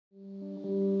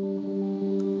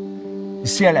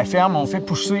Ici, à la ferme, on fait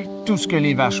pousser tout ce que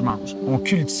les vaches mangent. On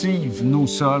cultive nos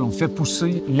sols, on fait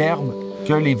pousser l'herbe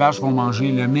que les vaches vont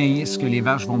manger, le maïs que les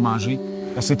vaches vont manger.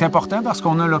 C'est important parce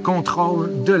qu'on a le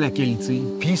contrôle de la qualité.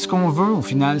 Puis ce qu'on veut, au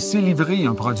final, c'est livrer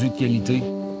un produit de qualité.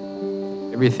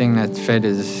 Everything that's fed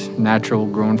is natural,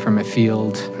 grown from a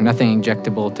field. Nothing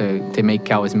injectable to make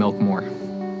cows milk more.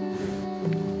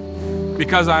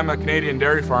 Because I'm a Canadian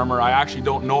dairy farmer, I actually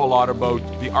don't know a lot about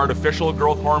the artificial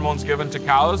growth hormones given to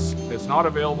cows. It's not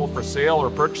available for sale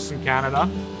or purchase in Canada.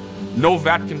 No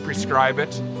vet can prescribe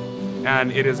it,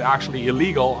 and it is actually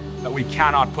illegal that we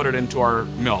cannot put it into our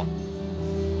milk.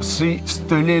 C'est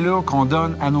ce lait-là qu'on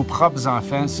donne à nos propres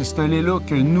enfants. C'est ce lait-là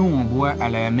que nous, on boit à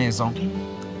la maison.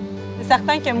 C'est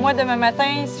certain que moi, demain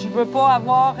matin, si je ne veux pas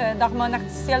avoir d'hormones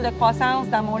artificielles de croissance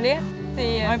dans mon lait,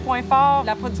 c'est un point fort de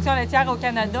la production laitière au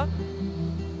Canada.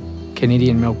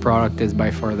 Canadian milk product is by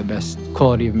far the best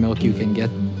quality of milk you can get.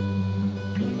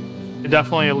 It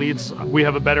definitely leads. We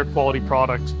have a better quality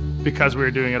product because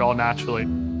we're doing it all naturally.